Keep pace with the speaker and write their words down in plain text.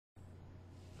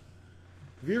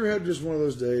Have you ever had just one of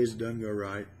those days that doesn't go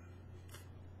right?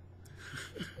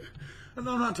 And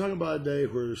I'm not talking about a day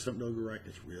where something don't go right.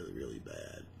 It's really, really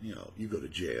bad. You know, you go to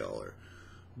jail,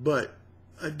 but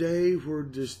a day where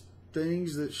just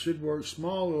things that should work,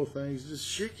 small little things, just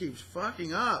shit keeps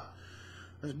fucking up.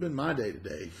 That's been my day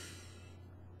today.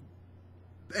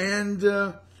 And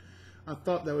I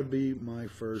thought that would be my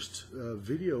first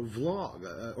video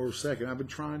vlog, or second. I've been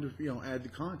trying to, add the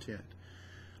content.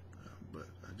 But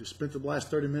I just spent the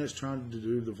last 30 minutes trying to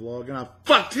do the vlog, and I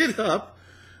fucked it up.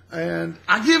 And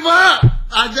I give up.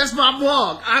 That's my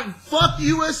vlog. Fuck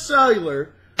US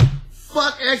Cellular.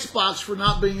 Fuck Xbox for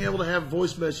not being able to have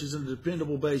voice messages on a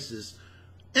dependable basis.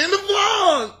 End of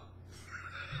vlog.